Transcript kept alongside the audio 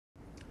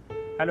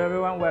Hello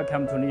everyone,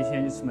 welcome to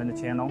Lixian Instrument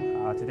channel.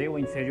 Today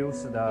we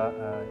introduce the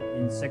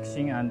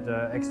insection and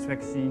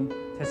extraction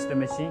test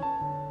machine.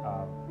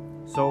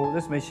 So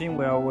this machine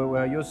we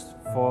will use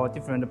for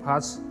different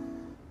parts.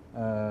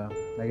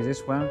 Like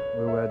this one,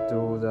 we will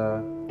do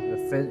the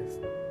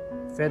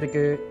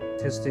fatigue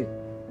testing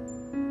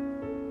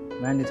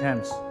many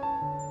times.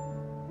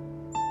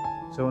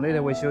 So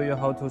later we show you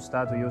how to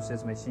start to use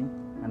this machine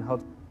and how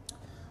to.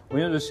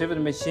 When you receive the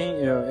machine,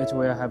 it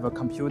will have a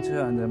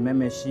computer and a main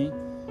machine.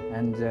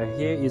 And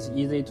here is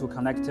easy to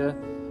connect the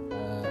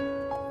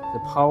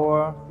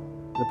power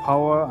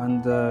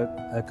and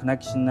the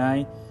connection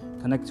line,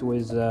 connect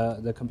with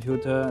the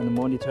computer and the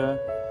monitor,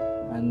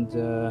 and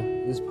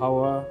this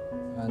power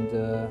and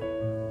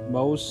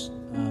mouse,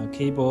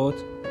 keyboard,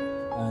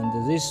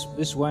 and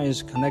this one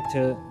is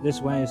connected. This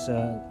one is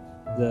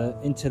the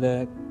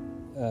internet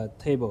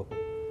table.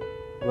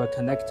 We're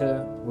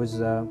connected with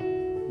the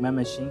main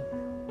machine.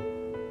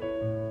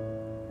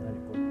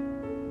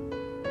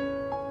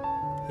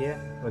 Here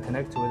we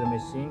connect with the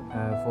machine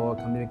for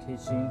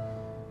communication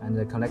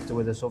and connect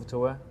with the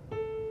software.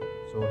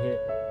 So here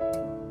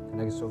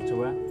connect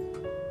software,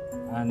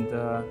 and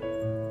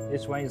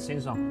this one is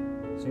sensor.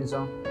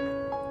 Sensor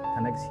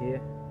connects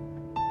here.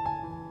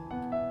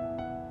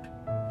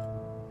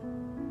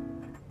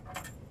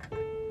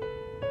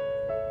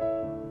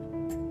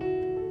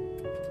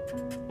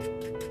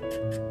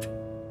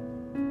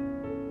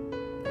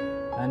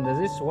 And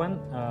this one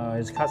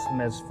is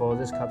customized for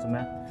this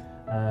customer.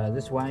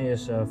 This one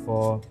is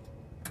for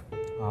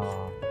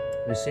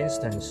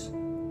resistance,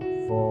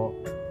 for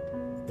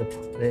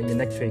the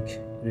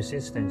electric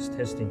resistance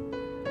testing,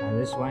 and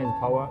this one is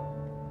power.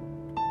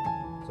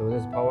 So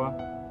this power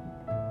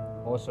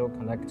also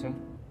connector,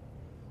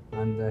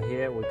 and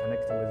here we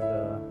connect with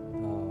the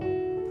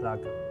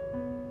plug.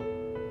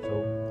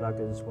 So plug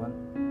is one.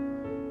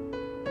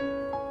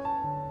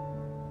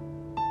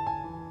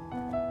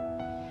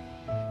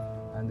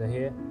 And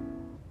here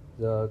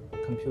the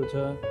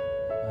computer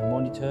and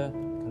monitor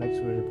connects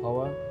with the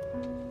power,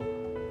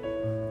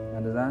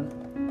 and then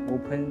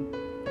open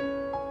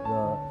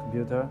the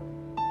computer.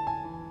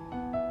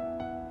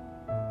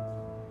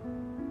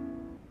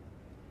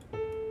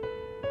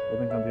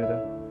 Open computer.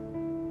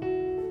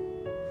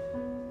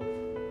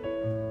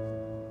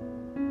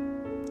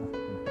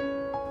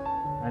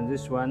 And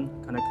this one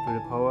connects to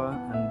the power,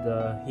 and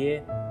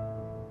here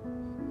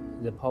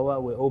the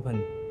power will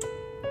open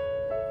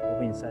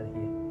inside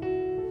here.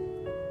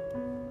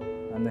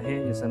 And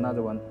here is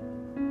another one.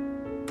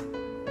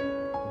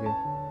 Okay.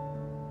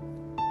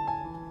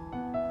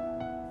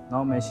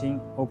 Now machine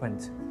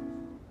opened.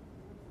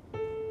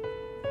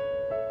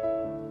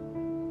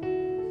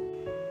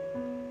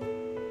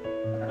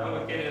 Now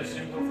we get a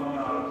sample from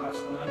our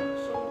customer,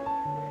 so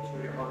we show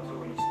you how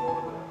to install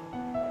the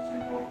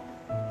sample.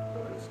 So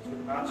it's two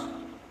parts.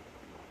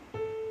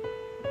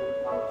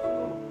 How to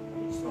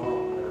install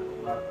the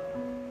plug.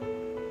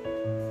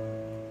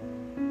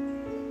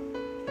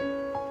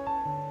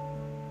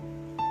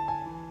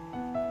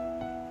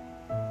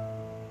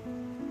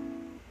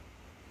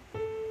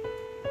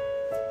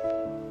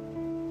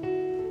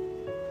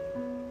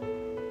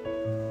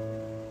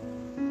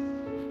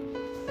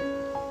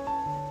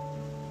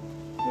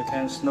 You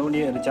can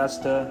slowly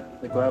adjust the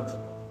grab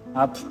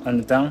up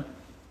and down.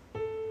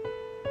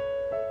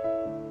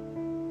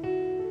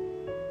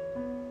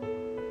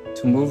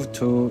 To move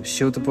to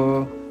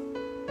suitable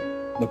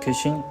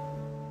location.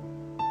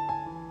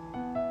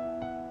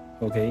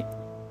 Okay.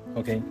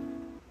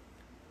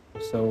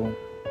 So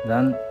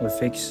then we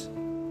fix.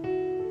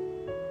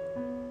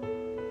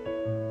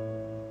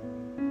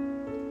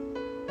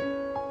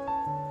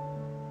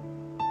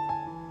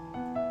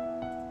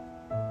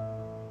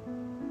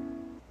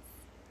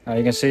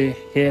 You can see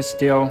here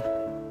still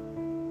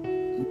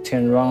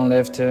turn wrong,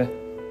 left,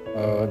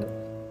 or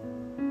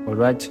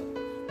right,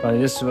 but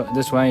this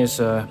one is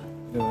a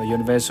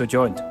universal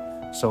joint.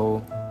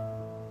 So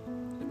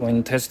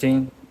when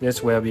testing,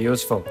 this will be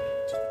useful.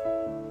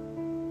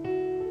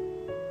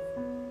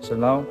 So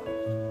now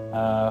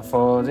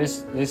for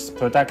this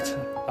product,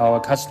 our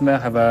customer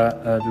have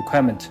a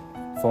requirement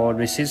for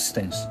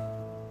resistance.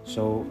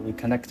 So we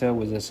connect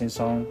with the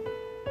sensor.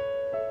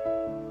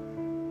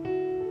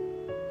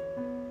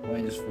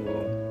 One is for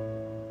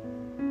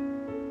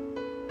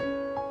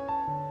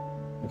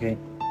okay,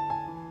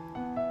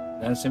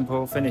 then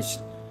simple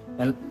finished.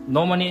 And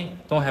normally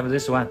don't have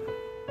this one.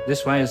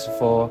 This one is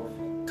for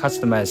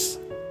customers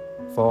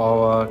for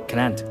our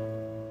client.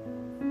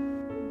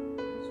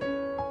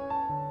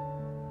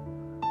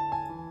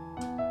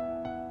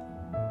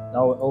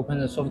 Now we open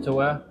the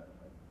software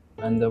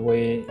and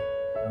we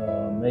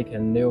make a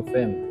new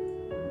film.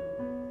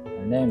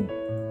 A name.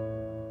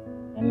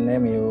 And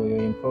name you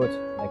input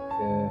like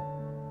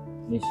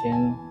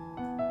Lixian.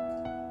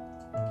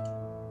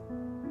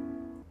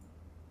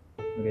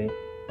 Okay,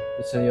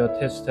 this is your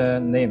test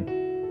name,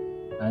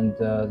 and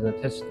the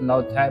test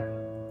load type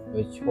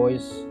with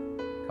choice,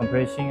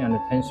 compression and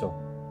tensile,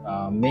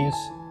 means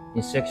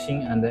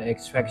insection and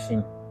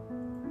extraction.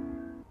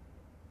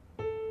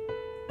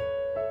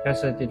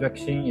 Test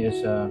direction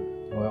is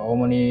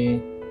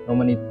we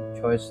normally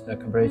choose the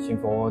compression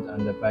forward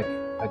and the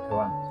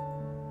background.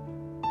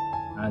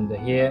 And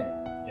here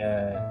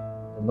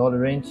the load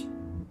range,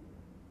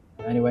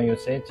 anywhere you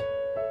set.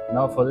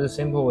 Now for this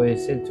sample we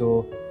set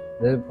to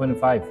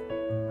 0.5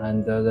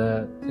 and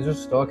the tissue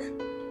stock 8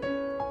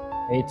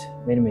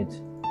 mm.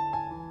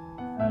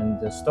 And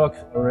the stock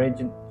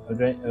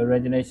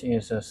origination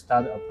is a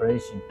start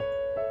operation.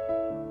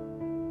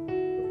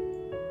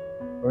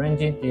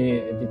 Origin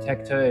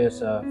detector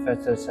is a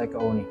faster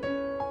cycle only.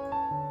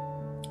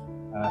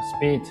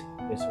 Speed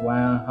is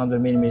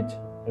 100 mm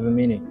every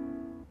minute.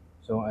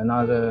 So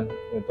another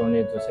we don't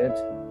need to set.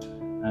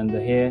 And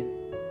here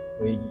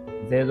we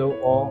 0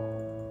 all,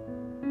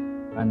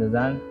 and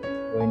then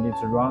we need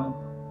to run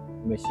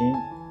the machine